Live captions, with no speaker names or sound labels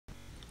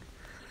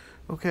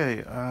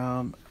Okay,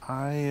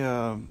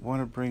 I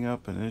want to bring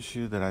up an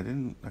issue that I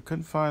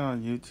couldn't find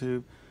on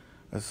YouTube,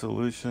 a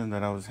solution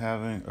that I was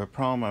having, a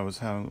problem I was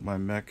having with my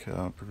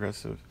MEC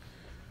progressive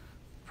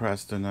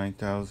Presto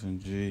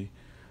 9000G.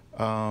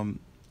 I don't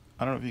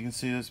know if you can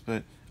see this,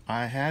 but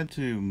I had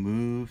to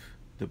move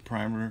the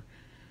primer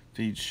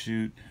feed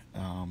chute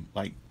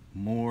like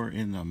more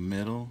in the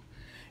middle,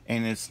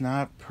 and it's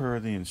not per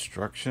the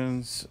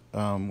instructions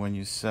when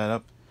you set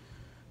up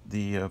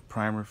the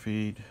primer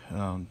feed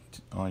on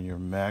your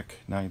MEC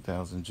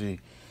 9000G.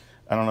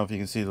 I don't know if you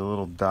can see the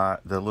little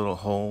dot, the little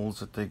holes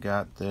that they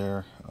got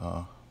there.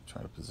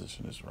 Try to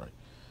position this right.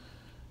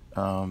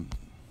 Um,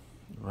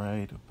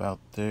 right about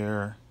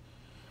there.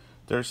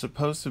 They're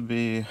supposed to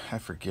be, I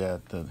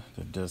forget the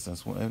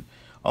distance.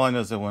 All I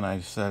know is that when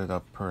I set it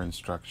up per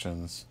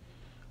instructions,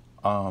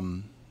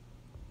 um,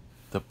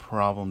 the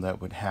problem that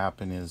would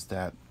happen is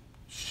that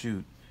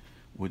chute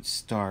would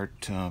start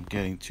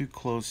getting too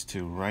close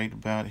to right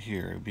about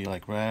here. It would be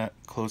like right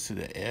close to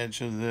the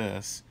edge of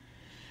this.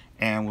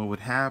 And what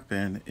would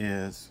happen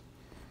is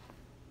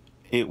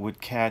it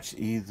would catch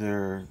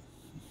either,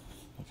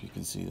 if you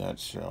can see that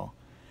shell,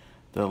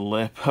 the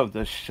lip of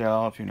the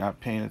shell. If you're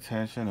not paying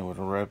attention, it would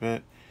rip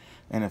it.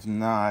 And if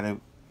not,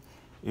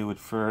 it would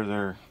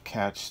further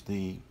catch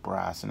the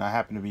brass. And I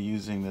happen to be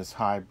using this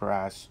high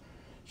brass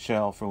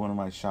shell for one of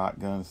my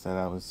shotguns that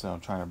I was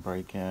trying to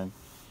break in.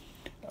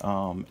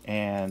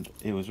 And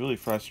it was really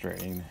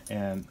frustrating.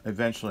 And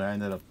eventually I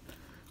ended up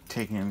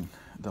taking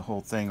the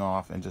whole thing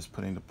off and just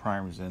putting the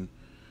primers in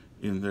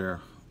there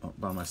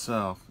by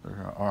myself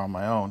or on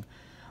my own.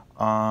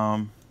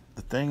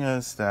 The thing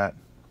is that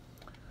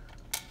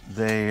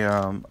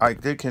I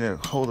did get a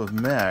hold of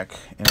MEC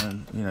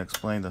and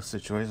explain the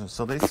situation.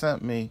 So they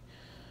sent me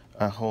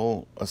a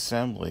whole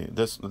assembly.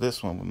 This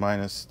one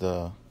minus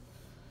the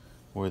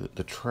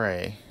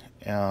tray,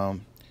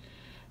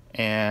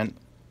 and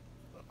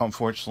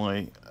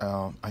unfortunately,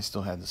 I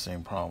still had the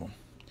same problem.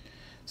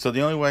 So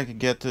the only way I could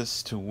get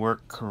this to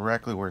work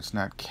correctly, where it's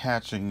not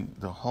catching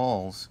the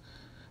holes,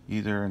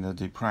 either in the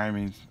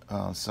depriming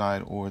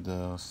side or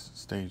the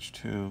stage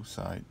 2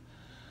 side,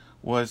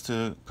 was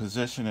to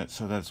position it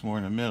so that it's more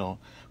in the middle.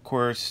 Of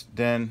course,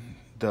 then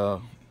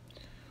the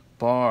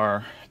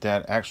bar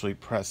that actually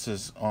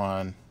presses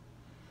on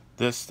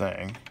this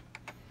thing,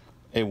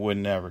 it would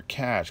never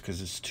catch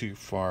because it's too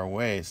far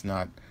away. It's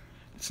not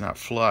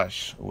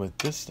flush with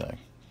this thing.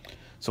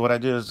 So what I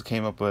did is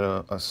came up with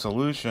a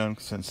solution,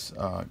 since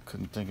I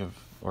couldn't think of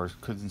or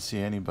couldn't see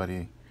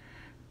anybody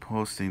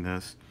posting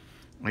this.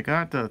 I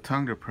got the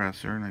tongue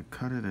depressor and I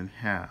cut it in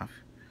half,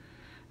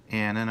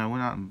 and then I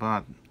went out and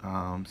bought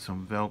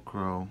some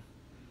Velcro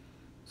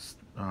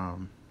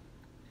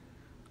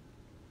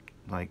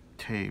like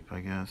tape, I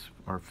guess,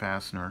 or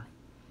fastener,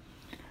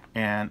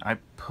 and I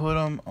put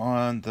them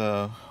on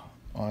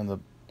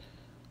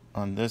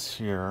this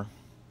here,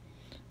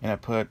 and I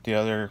put the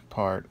other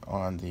part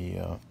on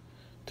the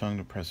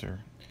tongue depressor,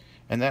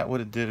 and that what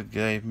it did, it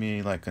gave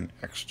me like an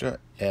extra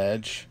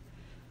edge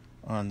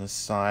on the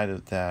side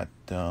of that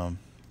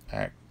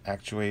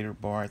actuator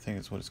bar, I think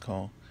is what it's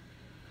called.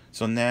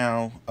 So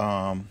now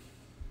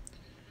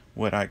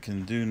what I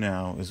can do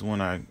now is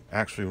when I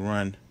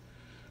actually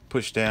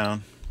push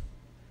down,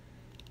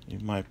 you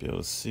might be able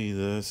to see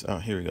this. Oh,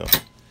 here we go.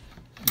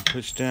 You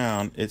push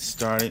down,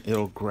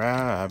 it'll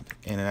grab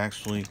and it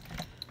actually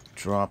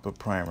drop a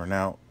primer.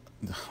 Now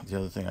the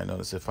other thing I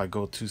noticed, if I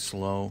go too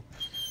slow,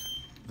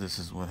 this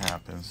is what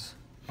happens.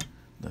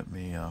 Let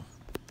me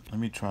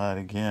try it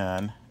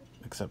again,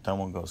 except I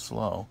won't go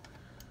slow.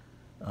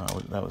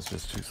 That was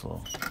just too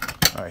slow.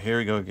 All right, here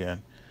we go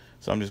again.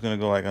 So I'm just gonna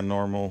go like a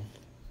normal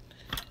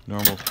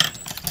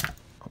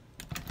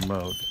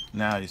mode.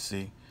 Now you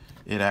see,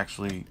 it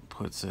actually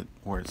puts it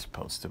where it's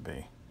supposed to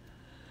be.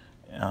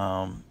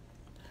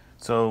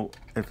 So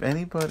if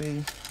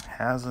anybody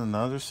has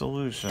another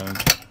solution,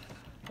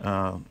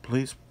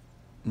 please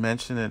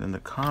mention it in the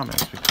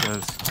comments,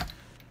 because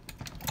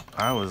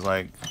I was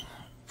like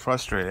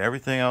frustrated.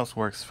 Everything else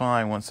works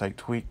fine. Once I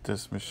tweaked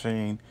this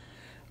machine,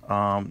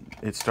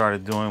 it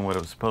started doing what it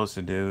was supposed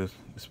to do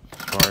as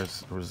far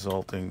as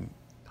resulting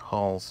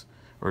hulls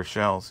or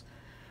shells.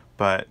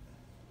 But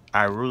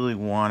I really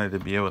wanted to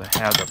be able to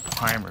have the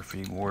primer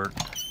feed work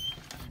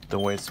the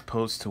way it's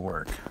supposed to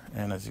work,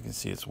 and as you can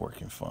see, it's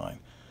working fine.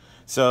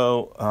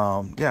 So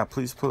yeah,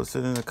 please post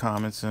it in the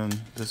comments,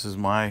 and this is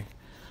my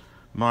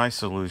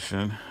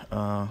solution.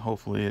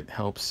 Hopefully it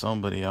helps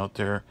somebody out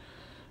there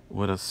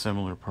with a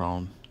similar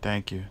problem.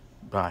 Thank you.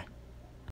 Bye.